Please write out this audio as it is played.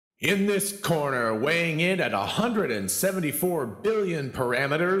In this corner, weighing in at 174 billion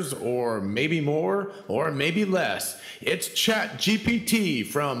parameters, or maybe more, or maybe less, it's ChatGPT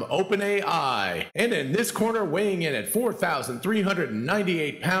from OpenAI. And in this corner, weighing in at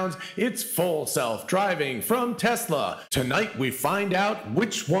 4,398 pounds, it's full self-driving from Tesla. Tonight, we find out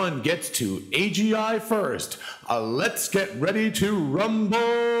which one gets to AGI first. Let's get ready to rumble!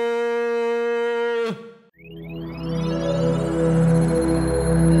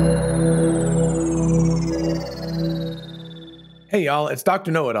 Hey y'all, it's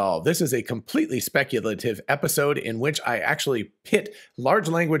Dr. Know-It-All. This is a completely speculative episode in which I actually pit large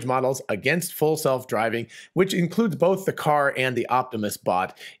language models against full self-driving, which includes both the car and the Optimus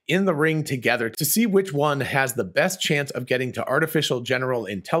bot, in the ring together to see which one has the best chance of getting to artificial general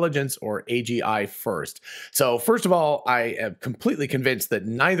intelligence, or AGI, first. So first of all, I am completely convinced that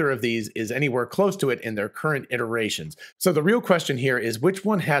neither of these is anywhere close to it in their current iterations. So the real question here is which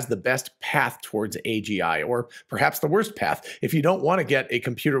one has the best path towards AGI, or perhaps the worst path. If you don't want to get a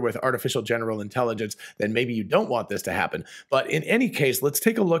computer with artificial general intelligence, then maybe you don't want this to happen. But in any case, let's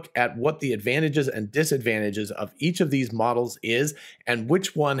take a look at what the advantages and disadvantages of each of these models is, and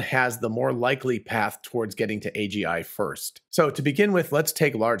which one has the more likely path towards getting to AGI first. So to begin with, let's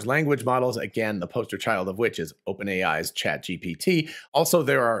take large language models, again, the poster child of which is OpenAI's ChatGPT. Also,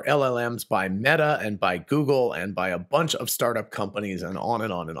 there are LLMs by Meta and by Google and by a bunch of startup companies, and on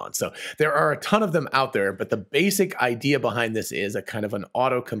and on and on. So there are a ton of them out there, but the basic idea behind this is a kind of an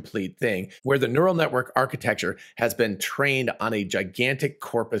autocomplete thing where the neural network architecture has been trained on a gigantic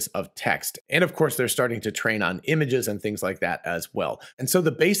corpus of text. And of course, they're starting to train on images and things like that as well. And so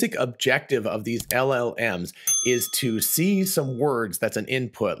the basic objective of these LLMs is to see some words that's an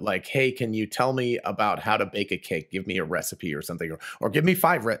input, like, hey, can you tell me about how to bake a cake? Give me a recipe or something, or give me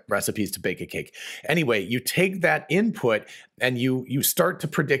 5 recipes to bake a cake. Anyway, you take that input and you start to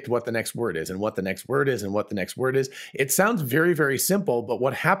predict what the next word is and what the next word is and what the next word is. It sounds very, very simple, but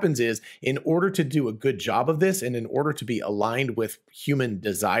what happens is, in order to do a good job of this and in order to be aligned with human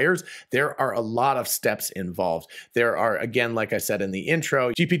desires, there are a lot of steps involved. There are, again, like I said in the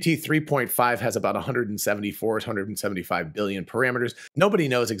intro, GPT 3.5 has about 175 billion parameters. Nobody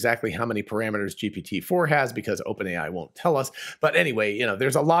knows exactly how many parameters GPT-4 has because OpenAI won't tell us. But anyway,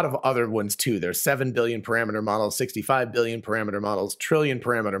 there's a lot of other ones too. There's 7 billion parameter models, 65 billion parameter models, trillion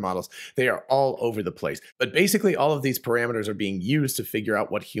parameter models. They are all over the place. But basically, all of these parameters are being used to figure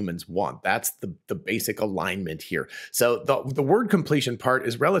out what humans want. That's the basic alignment here. So the word completion part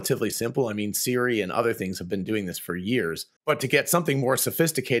is relatively simple. I mean, Siri and other things have been doing this for years. But to get something more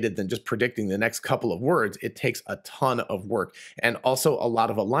sophisticated than just predicting the next couple of words, it takes a ton of work and also a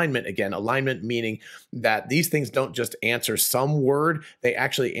lot of alignment. Again, alignment meaning that these things don't just answer some word, they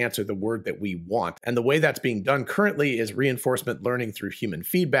actually answer the word that we want. And the way that's being done currently is reinforcement learning through human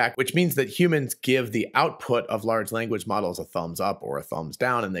feedback, which means that humans give the output of large language models a thumbs up or a thumbs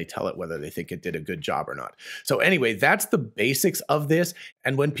down, and they tell it whether they think it did a good job or not. So anyway, that's the basics of this.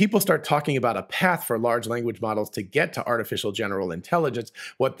 And when people start talking about a path for large language models to get to artificial general intelligence,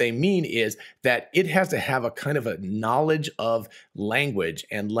 what they mean is that it has to have a kind of a knowledge of language,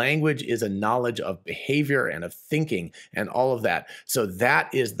 and language is a knowledge of behavior and of thinking and all of that. So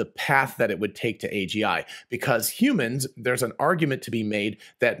that is the path that it would take to AGI, because humans, there's an argument to be made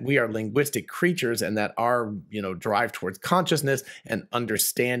that we are linguistic creatures and that our drive towards consciousness and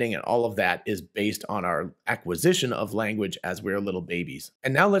understanding and all of that is based on our acquisition of language as we're little babies.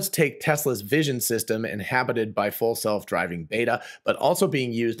 And now let's take Tesla's vision system, inhabited by full self-driving beta, but also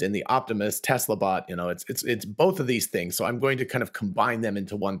being used in the Optimus Teslabot. It's both of these things. So I'm going to kind of combine them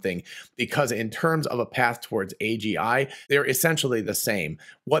into one thing, because in terms of a path towards AGI, they're essentially the same.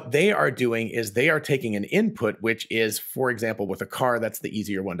 What they are doing is they are taking an input, which is, for example, with a car, that's the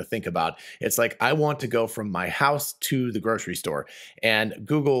easier one to think about. It's like, I want to go from my house to the grocery store, and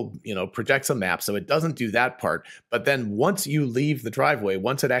Google, projects a map, so it doesn't do that part. But then once you leave the driveway,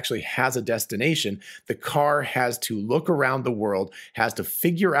 once it actually has a destination, the car has to look around the world, has to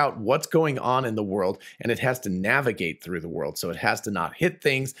figure out what's going on in the world, and it has to navigate through the world. So it has to not hit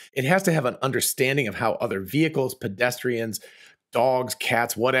things. It has to have an understanding of how other vehicles, pedestrians, dogs,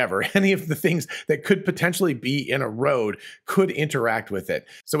 cats, whatever, any of the things that could potentially be in a road could interact with it.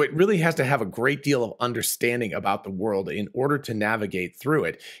 So it really has to have a great deal of understanding about the world in order to navigate through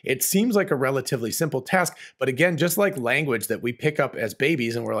it. It seems like a relatively simple task, but again, just like language that we pick up as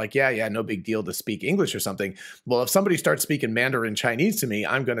babies and we're like, yeah, no big deal to speak English or something. Well, if somebody starts speaking Mandarin Chinese to me,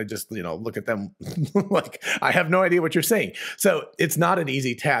 I'm going to just, look at them like I have no idea what you're saying. So it's not an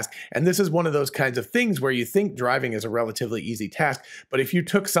easy task. And this is one of those kinds of things where you think driving is a relatively easy task, task. But if you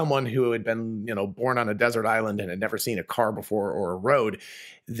took someone who had been, born on a desert island and had never seen a car before or a road,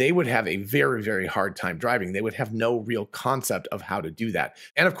 they would have a very, very hard time driving. They would have no real concept of how to do that.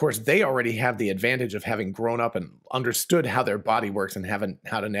 And of course, they already have the advantage of having grown up and understood how their body works and having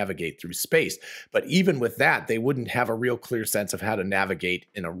how to navigate through space. But even with that, they wouldn't have a real clear sense of how to navigate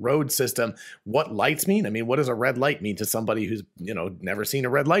in a road system. What lights mean? I mean, what does a red light mean to somebody who's, never seen a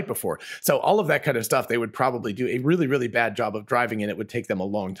red light before? So all of that kind of stuff, they would probably do a really, really bad job of driving, and it would take them a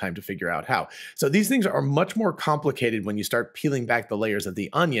long time to figure out how. So these things are much more complicated when you start peeling back the layers of the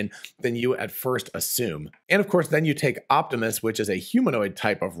onion than you at first assume. And of course, then you take Optimus, which is a humanoid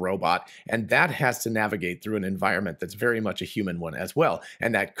type of robot, and that has to navigate through an environment that's very much a human one as well.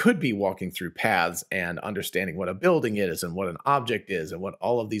 And that could be walking through paths and understanding what a building is and what an object is and what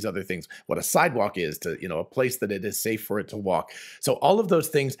all of these other things, what a sidewalk is to, a place that it is safe for it to walk. So all of those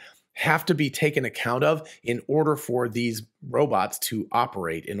things have to be taken account of in order for these robots to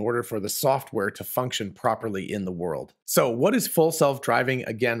operate, in order for the software to function properly in the world. So what is full self-driving,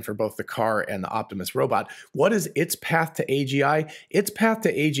 again, for both the car and the Optimus robot? What is its path to AGI? Its path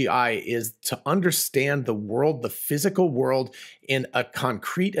to AGI is to understand the world, the physical world, in a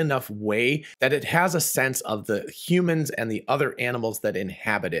concrete enough way that it has a sense of the humans and the other animals that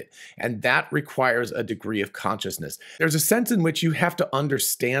inhabit it. And that requires a degree of consciousness. There's a sense in which you have to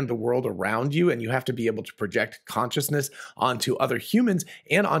understand the world around you, and you have to be able to project consciousness onto other humans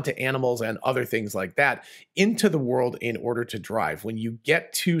and onto animals and other things like that into the world in order to drive. When you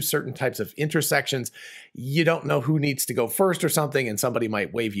get to certain types of intersections, you don't know who needs to go first or something, and somebody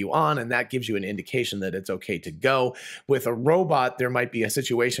might wave you on, and that gives you an indication that it's okay to go. With a robot, there might be a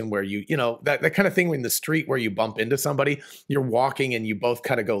situation where that kind of thing in the street where you bump into somebody, you're walking and you both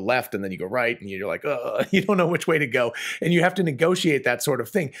kind of go left and then you go right, and you're like, you don't know which way to go, and you have to negotiate that sort of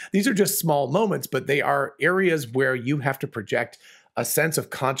thing. These are just small moments, but they are areas where you have to project a sense of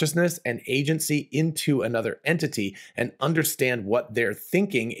consciousness and agency into another entity and understand what they're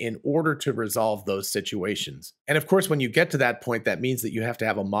thinking in order to resolve those situations. And of course, when you get to that point, that means that you have to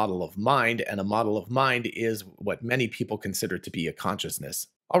have a model of mind, and a model of mind is what many people consider to be a consciousness.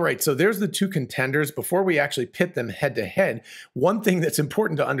 All right, so there's the two contenders. Before we actually pit them head to head, one thing that's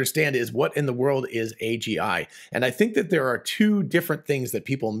important to understand is what in the world is AGI. And I think that there are two different things that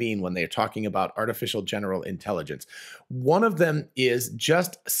people mean when they're talking about artificial general intelligence. One of them is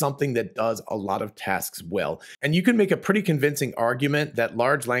just something that does a lot of tasks well. And you can make a pretty convincing argument that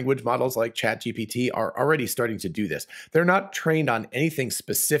large language models like ChatGPT are already starting to do this. They're not trained on anything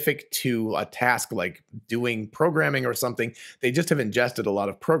specific to a task like doing programming or something. They just have ingested a lot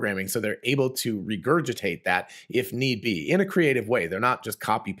of programming, so they're able to regurgitate that if need be in a creative way. They're not just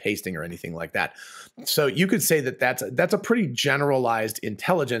copy pasting or anything like that. So you could say that that's a pretty generalized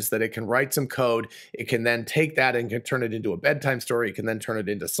intelligence, that it can write some code, it can then take that and can turn it into a bedtime story, it can then turn it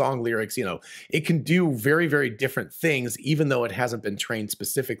into song lyrics. It can do very, very different things, even though it hasn't been trained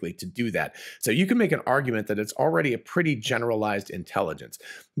specifically to do that. So you can make an argument that it's already a pretty generalized intelligence.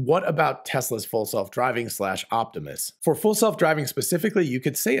 What about Tesla's full self-driving / Optimus? For full self-driving specifically, you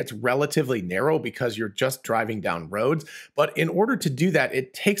could say it's relatively narrow because you're just driving down roads. But in order to do that,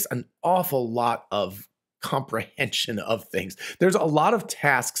 it takes an awful lot of comprehension of things. There's a lot of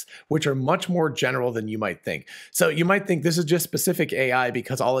tasks which are much more general than you might think. So you might think this is just specific AI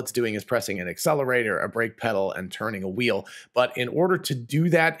because all it's doing is pressing an accelerator, a brake pedal, and turning a wheel. But in order to do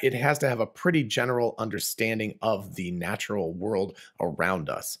that, it has to have a pretty general understanding of the natural world around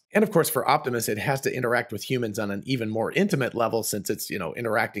us. And of course, for Optimus, it has to interact with humans on an even more intimate level, since it's,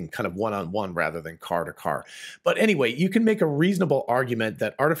 interacting kind of one-on-one rather than car to car. But anyway, you can make a reasonable argument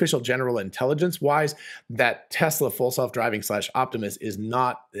that artificial general intelligence-wise, that Tesla full self-driving / Optimus is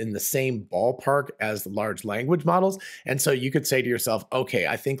not in the same ballpark as large language models. And so you could say to yourself, okay,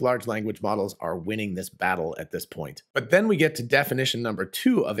 I think large language models are winning this battle at this point. But then we get to definition number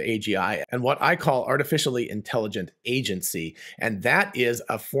 2 of AGI, and what I call artificially intelligent agency. And that is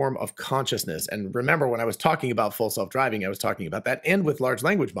a form of consciousness. And remember, when I was talking about full self-driving, I was talking about that. And with large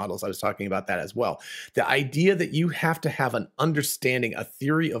language models, I was talking about that as well. The idea that you have to have an understanding, a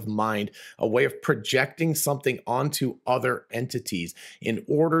theory of mind, a way of projecting something onto other entities in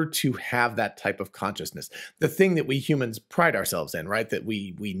order to have that type of consciousness. The thing that we humans pride ourselves in, right? That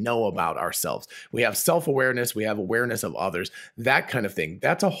we know about ourselves. We have self-awareness, we have awareness of others, that kind of thing.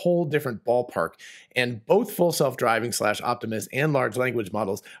 That's a whole different ballpark. And both full self-driving / Optimus and large language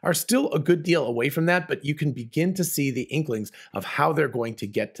models are still a good deal away from that, but you can begin to see the inklings of how they're going to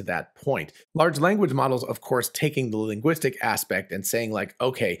get to that point. Large language models, of course, taking the linguistic aspect and saying like,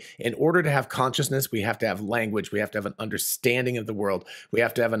 okay, in order to have consciousness, we have have to have language. We have to have an understanding of the world. We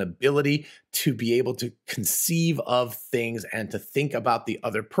have to have an ability to be able to conceive of things and to think about the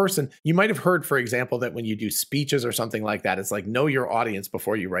other person. You might have heard, for example, that when you do speeches or something like that, it's like know your audience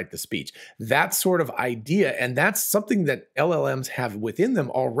before you write the speech. That sort of idea, and that's something that LLMs have within them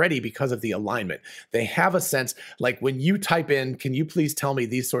already because of the alignment. They have a sense, like when you type in, can you please tell me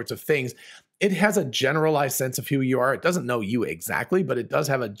these sorts of things? It has a generalized sense of who you are. It doesn't know you exactly, but it does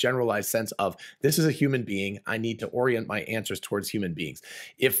have a generalized sense of this is a human being. I need to orient my answers towards human beings.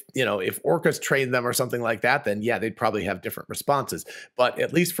 If orcas trained them or something like that, then yeah, they'd probably have different responses. But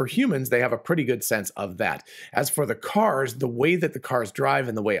at least for humans, they have a pretty good sense of that. As for the cars, the way that the cars drive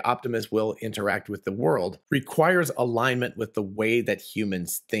and the way Optimus will interact with the world requires alignment with the way that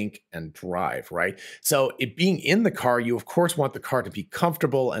humans think and drive, right? So it being in the car, you of course want the car to be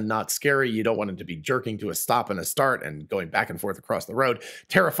comfortable and not scary. You don't want it to be jerking to a stop and a start and going back and forth across the road,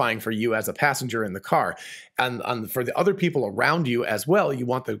 terrifying for you as a passenger in the car. And for the other people around you as well, you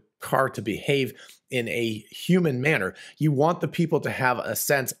want the car to behave in a human manner. You want the people to have a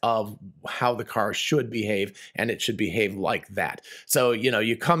sense of how the car should behave, and it should behave like that. So,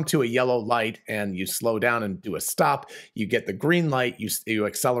 you come to a yellow light and you slow down and do a stop. You get the green light, you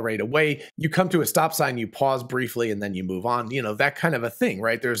accelerate away. You come to a stop sign, you pause briefly, and then you move on. That kind of a thing,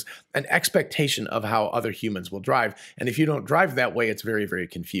 right? There's an expectation of how other humans will drive. And if you don't drive that way, it's very, very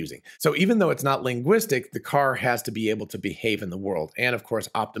confusing. So even though it's not linguistic, the car has to be able to behave in the world. And of course,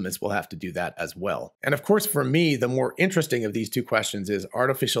 Optimus will have to do that as well. And of course, for me, the more interesting of these two questions is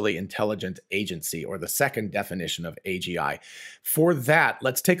artificially intelligent agency, or the second definition of AGI. For that,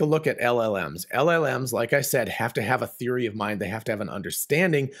 let's take a look at LLMs. LLMs, like I said, have to have a theory of mind. They have to have an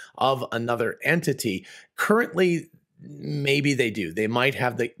understanding of another entity. Currently, maybe they do. They might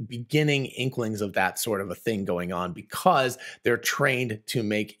have the beginning inklings of that sort of a thing going on because they're trained to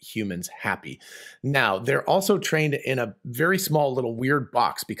make humans happy. Now, they're also trained in a very small little weird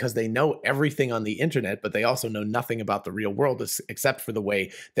box because they know everything on the internet, but they also know nothing about the real world except for the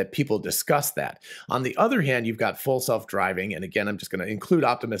way that people discuss that. On the other hand, you've got full self-driving. And again, I'm just going to include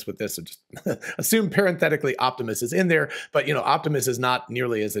Optimus with this. So just assume parenthetically Optimus is in there, but Optimus is not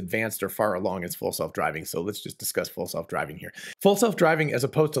nearly as advanced or far along as full self-driving. So let's just discuss full self-driving here. Full self-driving, as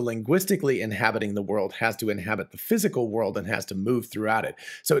opposed to linguistically inhabiting the world, has to inhabit the physical world and has to move throughout it.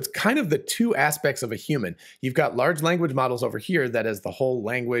 So it's kind of the two aspects of a human. You've got large language models over here that is the whole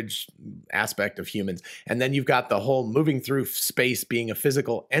language aspect of humans. And then you've got the whole moving through space being a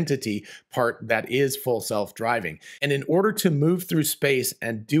physical entity part that is full self-driving. And in order to move through space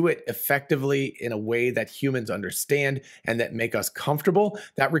and do it effectively in a way that humans understand and that make us comfortable,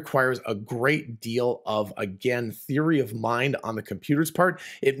 that requires a great deal of, again, theory of mind on the computer's part.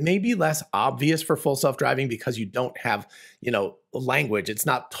 It may be less obvious for full self-driving because you don't have, language. It's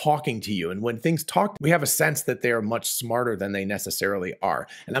not talking to you. And when things talk, we have a sense that they are much smarter than they necessarily are.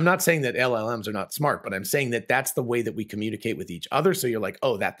 And I'm not saying that LLMs are not smart, but I'm saying that that's the way that we communicate with each other. So you're like,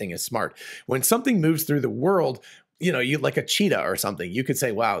 oh, that thing is smart. When something moves through the world, you like a cheetah or something, you could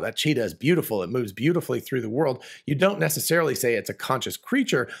say, wow, that cheetah is beautiful. It moves beautifully through the world. You don't necessarily say it's a conscious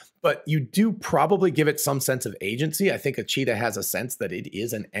creature, but you do probably give it some sense of agency. I think a cheetah has a sense that it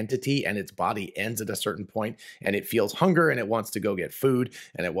is an entity and its body ends at a certain point and it feels hunger and it wants to go get food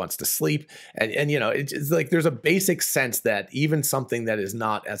and it wants to sleep. And it's like there's a basic sense that even something that is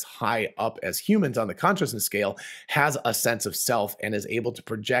not as high up as humans on the consciousness scale has a sense of self and is able to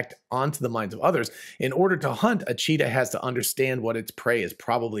project onto the minds of others. In order to hunt, a cheetah has to understand what its prey is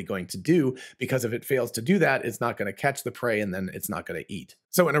probably going to do, because if it fails to do that, it's not going to catch the prey and then it's not going to eat.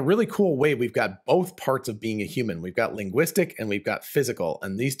 So in a really cool way, we've got both parts of being a human. We've got linguistic and we've got physical.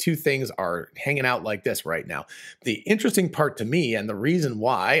 And these two things are hanging out like this right now. The interesting part to me, and the reason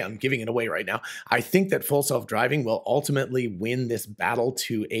why I'm giving it away right now, I think that full self-driving will ultimately win this battle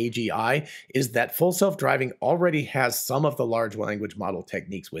to AGI, is that full self-driving already has some of the large language model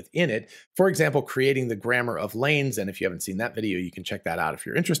techniques within it. For example, creating the grammar of lanes. And if you haven't seen that video, you can check that out if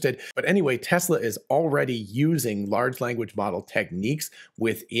you're interested. But anyway, Tesla is already using large language model techniques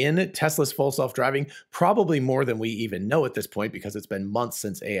within Tesla's full self-driving, probably more than we even know at this point because it's been months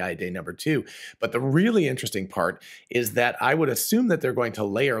since AI day number 2. But the really interesting part is that I would assume that they're going to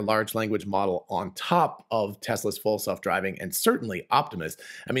layer large language model on top of Tesla's full self-driving and certainly Optimus.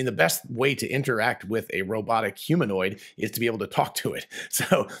 I mean, the best way to interact with a robotic humanoid is to be able to talk to it.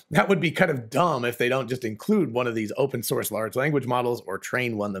 So that would be kind of dumb if they don't just include one of these open source large language models or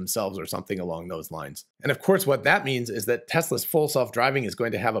train one themselves or something along those lines. And of course, what that means is that Tesla's full self-driving is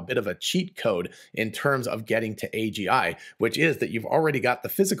going to have a bit of a cheat code in terms of getting to AGI, which is that you've already got the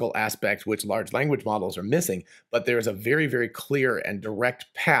physical aspect, which large language models are missing, but there's a very, very clear and direct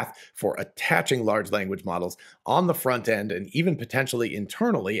path for attaching large language models on the front end and even potentially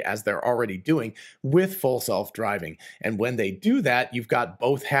internally, as they're already doing with full self-driving. And when they do that, you've got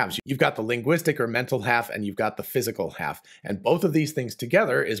both halves. You've got the linguistic or mental half, and you've got the physical half. And both of these things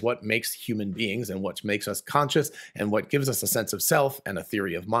together is what makes human beings and what makes us conscious and what gives us a sense of self and a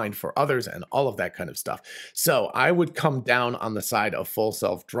theory of mind for others and all of that kind of stuff. So I would come down on the side of full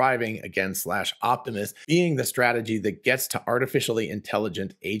self-driving again / Optimus being the strategy that gets to artificially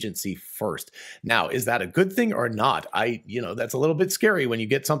intelligent agency first. Now, is that a good thing or not? That's a little bit scary when you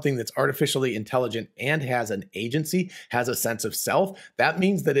get something that's artificially intelligent and has an agency, has a sense of self. That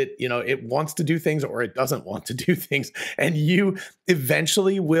means that it wants to do things or it doesn't want to do things. And you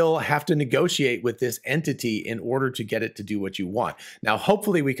eventually will have to negotiate with this entity in order to get it to do what you want. Now,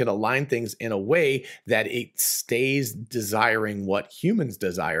 hopefully we can align things in a way that it stays desiring what humans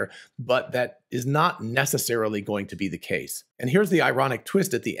desire, but that is not necessarily going to be the case. And here's the ironic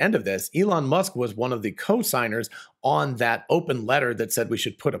twist at the end of this. Elon Musk was one of the co-signers on that open letter that said we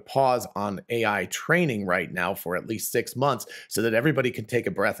should put a pause on AI training right now for at least 6 months so that everybody can take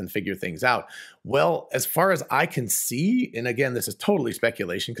a breath and figure things out. Well, as far as I can see, and again, this is totally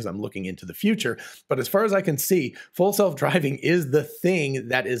speculation because I'm looking into the future, but as far as I can see, full self-driving is the thing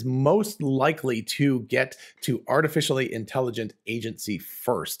that is most likely to get to artificially intelligent agency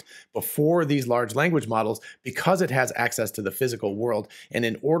first before these large language models, because it has access to the physical world. And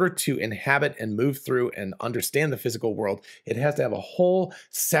in order to inhabit and move through and understand the physical world, it has to have a whole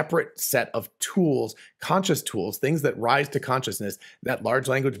separate set of tools, conscious tools, things that rise to consciousness that large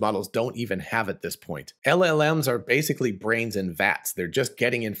language models don't even have at this point. LLMs are basically brains in vats. They're just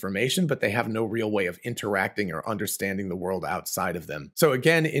getting information, but they have no real way of interacting or understanding the world outside of them. So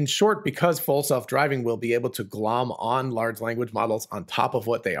again, in short, because full self-driving will be able to glom on large language models on top of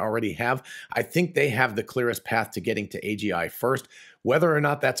what they already have, I think they have the clearest path to getting to AGI first. Whether or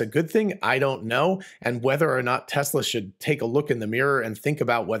not that's a good thing, I don't know. And whether or not Tesla should take a look in the mirror and think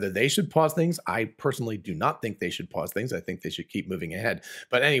about whether they should pause things, I personally do not think they should pause things. I think they should keep moving ahead.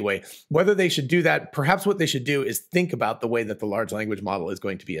 But anyway, whether they should do that, perhaps what they should do is think about the way that the large language model is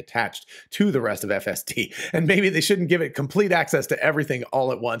going to be attached to the rest of FSD. And maybe they shouldn't give it complete access to everything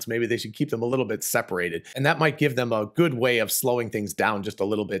all at once. Maybe they should keep them a little bit separated. And that might give them a good way of slowing things down just a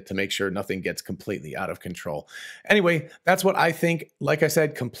little bit to make sure nothing gets completely out of control. Anyway, that's what I think. Like I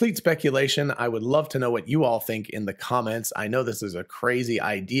said, complete speculation. I would love to know what you all think in the comments. I know this is a crazy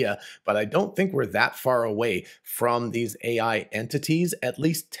idea, but I don't think we're that far away from these AI entities at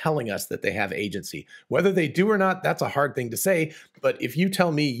least telling us that they have agency. Whether they do or not, that's a hard thing to say. But if you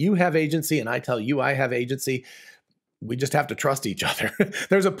tell me you have agency and I tell you I have agency, we just have to trust each other.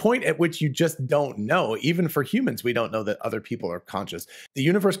 There's a point at which you just don't know. Even for humans, we don't know that other people are conscious. The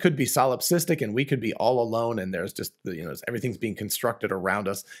universe could be solipsistic and we could be all alone, and there's just, everything's being constructed around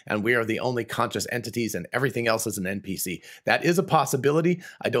us and we are the only conscious entities and everything else is an NPC. That is a possibility.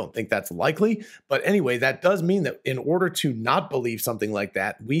 I don't think that's likely. But anyway, that does mean that in order to not believe something like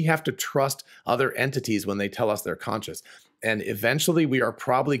that, we have to trust other entities when they tell us they're conscious. And eventually we are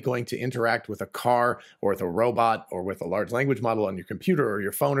probably going to interact with a car or with a robot or with a large language model on your computer or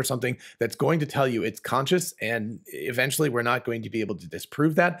your phone or something that's going to tell you it's conscious. And eventually we're not going to be able to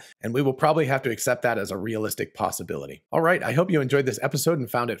disprove that. And we will probably have to accept that as a realistic possibility. All right. I hope you enjoyed this episode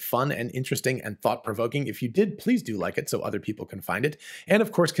and found it fun and interesting and thought-provoking. If you did, please do like it so other people can find it. And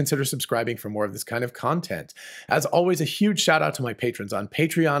of course, consider subscribing for more of this kind of content. As always, a huge shout out to my patrons on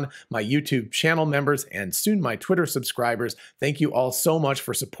Patreon, my YouTube channel members, and soon my Twitter subscribers. Thank you all so much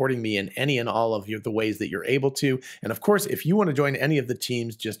for supporting me in any and all of the ways that you're able to. And of course, if you want to join any of the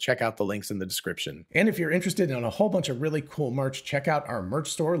teams, just check out the links in the description. And if you're interested in a whole bunch of really cool merch, check out our merch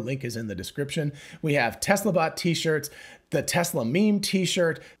store. Link is in the description. We have Teslabot t-shirts, the Tesla meme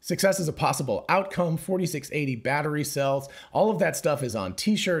t-shirt, success is a possible outcome, 4680 battery cells. All of that stuff is on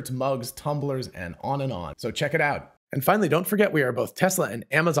t-shirts, mugs, tumblers, and on. So check it out. And finally, don't forget we are both Tesla and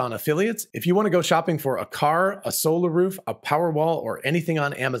Amazon affiliates. If you want to go shopping for a car, a solar roof, a Powerwall, or anything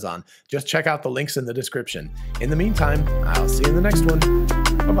on Amazon, just check out the links in the description. In the meantime, I'll see you in the next one.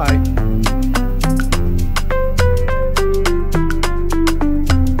 Bye-bye.